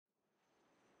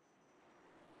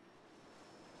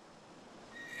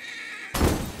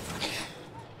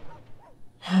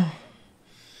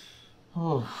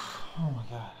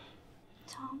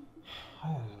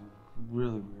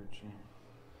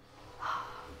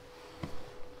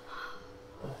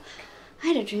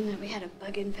had a dream that we had a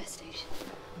bug infestation.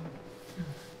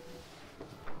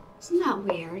 Isn't that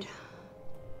weird?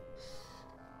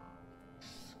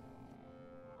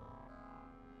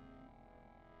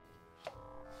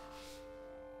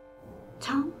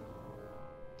 Tom?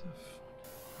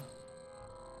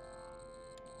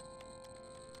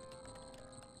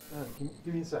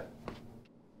 Give me a sec.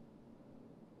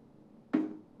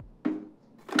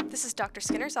 This is Dr.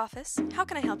 Skinner's office. How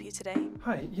can I help you today?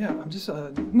 Hi, yeah, I'm just,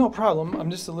 no problem. I'm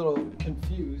just a little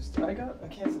confused. I got a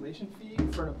cancellation fee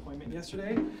for an appointment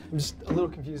yesterday. I'm just a little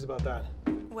confused about that.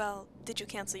 Well, did you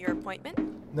cancel your appointment?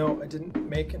 No, I didn't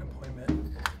make an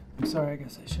appointment. I'm sorry, I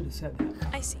guess I should have said that.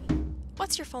 I see.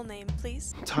 What's your full name,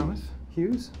 please? Thomas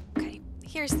Hughes? Okay,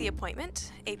 here's the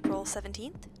appointment, April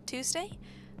 17th, Tuesday.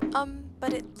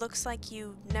 But it looks like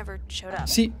you never showed up.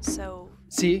 See?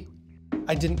 See?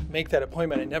 I didn't make that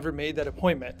appointment. I never made that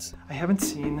appointment. I haven't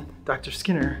seen Dr.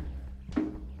 Skinner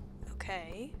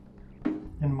Okay.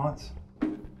 in months.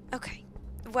 Okay.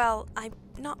 Well, I'm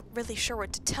not really sure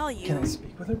what to tell you. Can I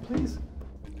speak with her, please?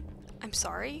 I'm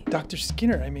sorry. Dr.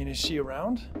 Skinner, I mean, is she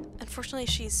around? Unfortunately,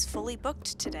 she's fully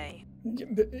booked today.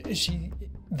 Is she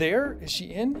there? Is she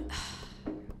in?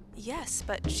 Yes,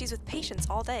 but she's with patients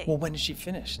all day. Well, when is she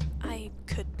finished? I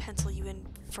could pencil you in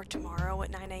for tomorrow at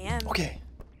 9 a.m. Okay.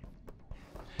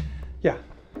 Yeah.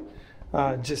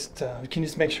 Can you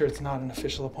just make sure it's not an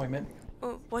official appointment?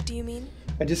 What do you mean?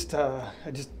 I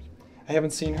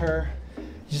haven't seen her.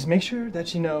 Just make sure that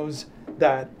she knows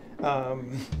that,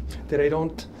 that I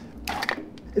don't,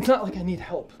 it's not like I need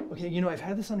help, okay? You know, I've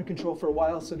had this under control for a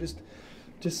while, so just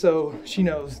so she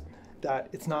knows that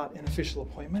it's not an official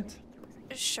appointment.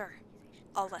 Sure.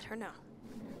 I'll let her know.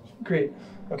 Great.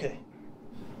 Okay.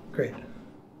 Great.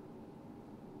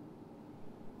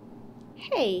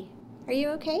 Hey, are you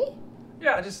okay?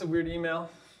 Yeah, just a weird email.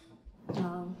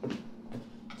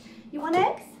 You want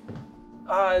eggs?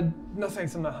 No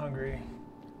thanks, I'm not hungry.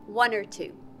 1 or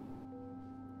 2.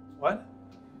 What?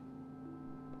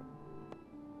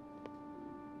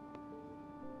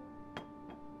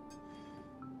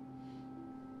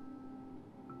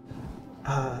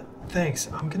 Thanks,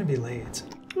 I'm gonna be late.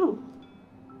 Oh,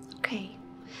 okay.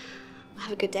 Well,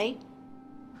 have a good day.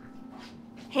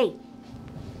 Hey,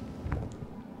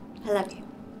 I love you.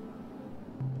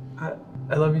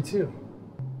 I love you too.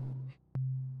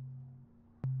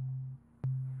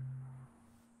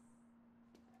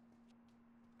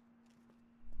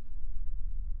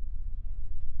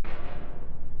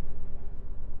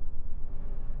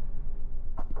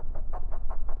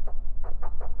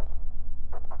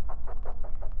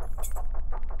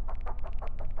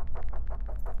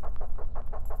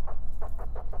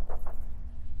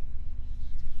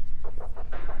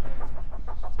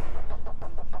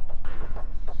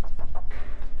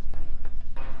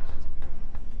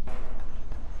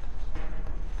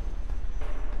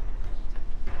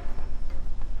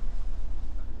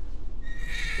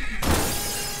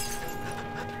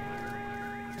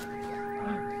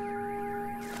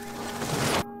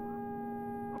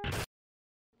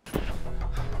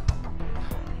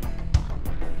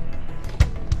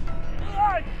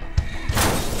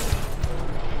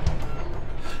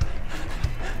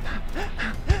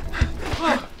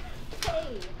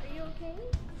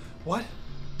 What?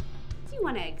 Do you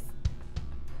want eggs?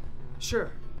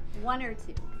 Sure. 1 or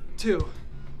 2? 2.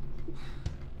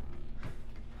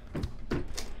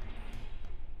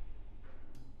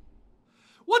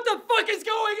 What the fuck is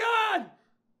going on?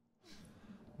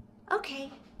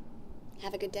 Okay.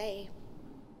 Have a good day.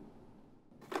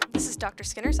 This is Dr.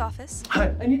 Skinner's office.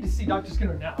 Hi, I need to see Dr.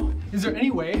 Skinner now. Is there any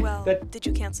way Well, that... did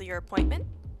you cancel your appointment?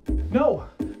 No,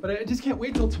 but I just can't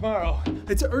wait till tomorrow.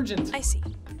 It's urgent. I see.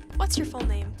 What's your full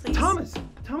name, please?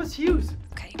 Thomas Hughes.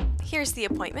 Okay, here's the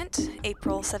appointment,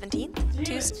 April 17th,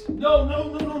 Tuesday.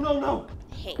 No.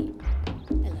 Hey, I love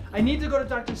you. I need to go to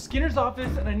Dr. Skinner's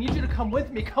office and I need you to come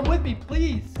with me. Come with me,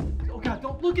 please. Oh God,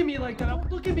 don't look at me like that.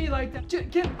 Don't look at me like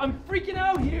that. I'm freaking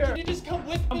out here. Can you just come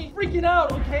with me? I'm freaking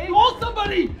out, okay? Call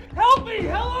somebody! Help me!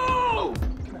 Hello!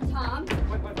 Tom?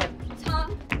 Wait.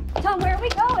 Tom, where are we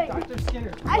going? Dr.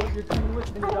 Skinner, you're coming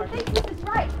with me. I don't think this is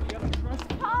right. You gotta trust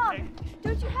me, Tom, okay?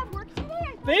 don't you have work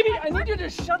today? Baby, I need you to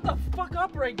shut the fuck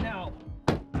up right now.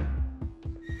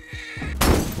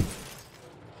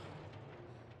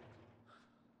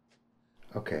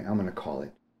 Okay, I'm gonna call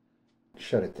it.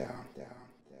 Shut it down.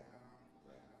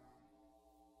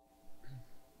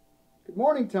 Good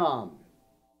morning, Tom.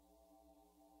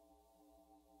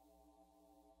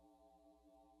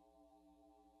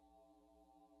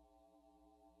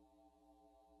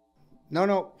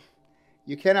 No,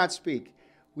 you cannot speak.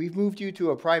 We've moved you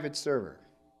to a private server.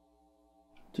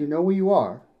 Do you know where you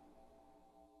are?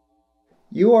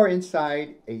 You are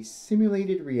inside a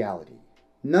simulated reality.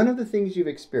 None of the things you've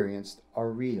experienced are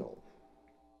real.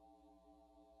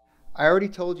 I already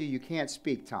told you can't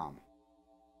speak, Tom.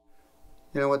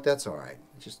 You know what? That's all right.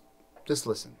 Just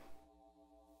listen.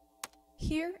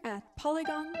 Here at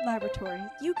Polygon Laboratory,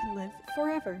 you can live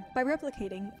forever by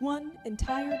replicating one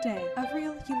entire day of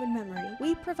real human memory.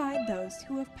 We provide those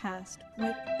who have passed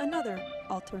with another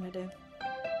alternative: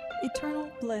 eternal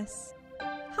bliss.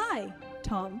 Hi,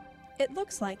 Tom. It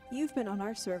looks like you've been on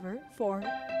our server for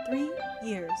 3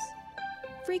 years.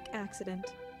 Freak accident.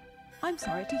 I'm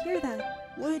sorry to hear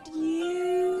that. Would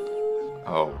you...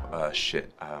 Oh,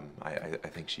 shit. I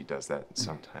think she does that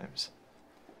sometimes.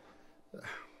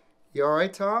 You all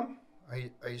right, Tom?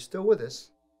 Are you still with us?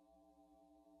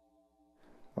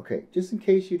 Okay, just in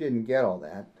case you didn't get all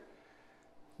that,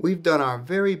 we've done our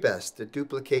very best to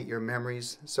duplicate your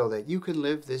memories so that you can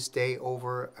live this day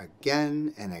over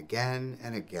again and again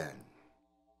and again.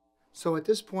 So at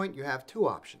this point, you have 2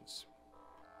 options.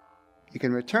 You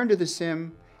can return to the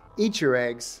sim, eat your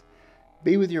eggs,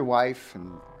 be with your wife,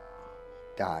 and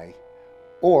die.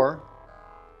 Or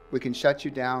we can shut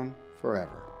you down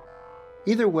forever.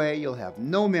 Either way, you'll have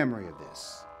no memory of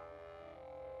this.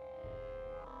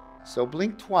 So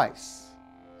blink twice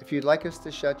if you'd like us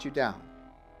to shut you down.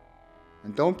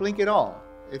 And don't blink at all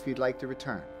if you'd like to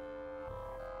return.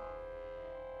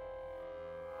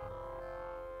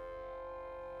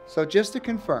 So just to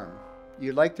confirm,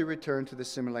 you'd like to return to the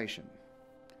simulation.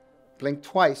 Blink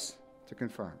twice to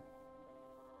confirm.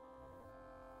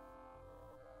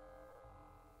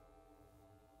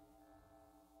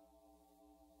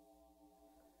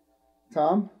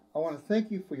 Tom, I want to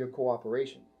thank you for your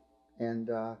cooperation. And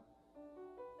I'm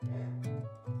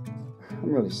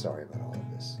really sorry about all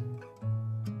of this.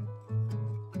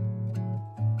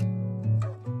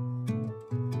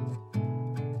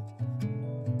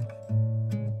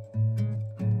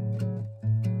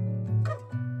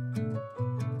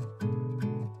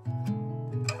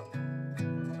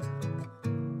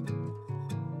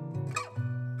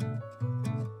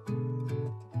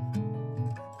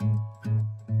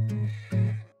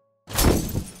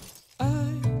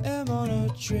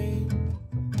 Train,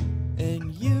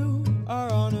 and you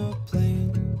are on a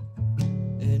plane,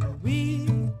 and we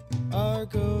are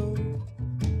going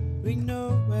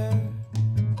nowhere,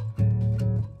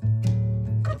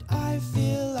 and I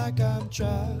feel like I'm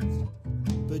trapped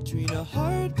between a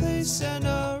hard place and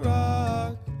a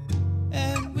rock,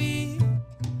 and we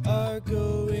are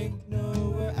going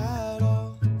nowhere at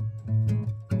all.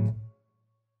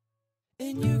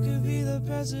 And you could be the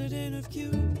president of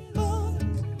Cuba.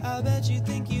 I bet you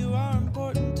think you are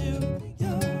important too,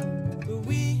 yeah. But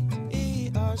we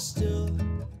are still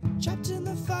trapped in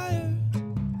the fire.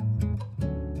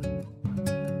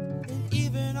 And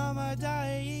even on my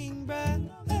dying breath,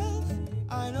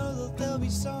 I know that there'll be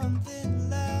something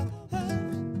left.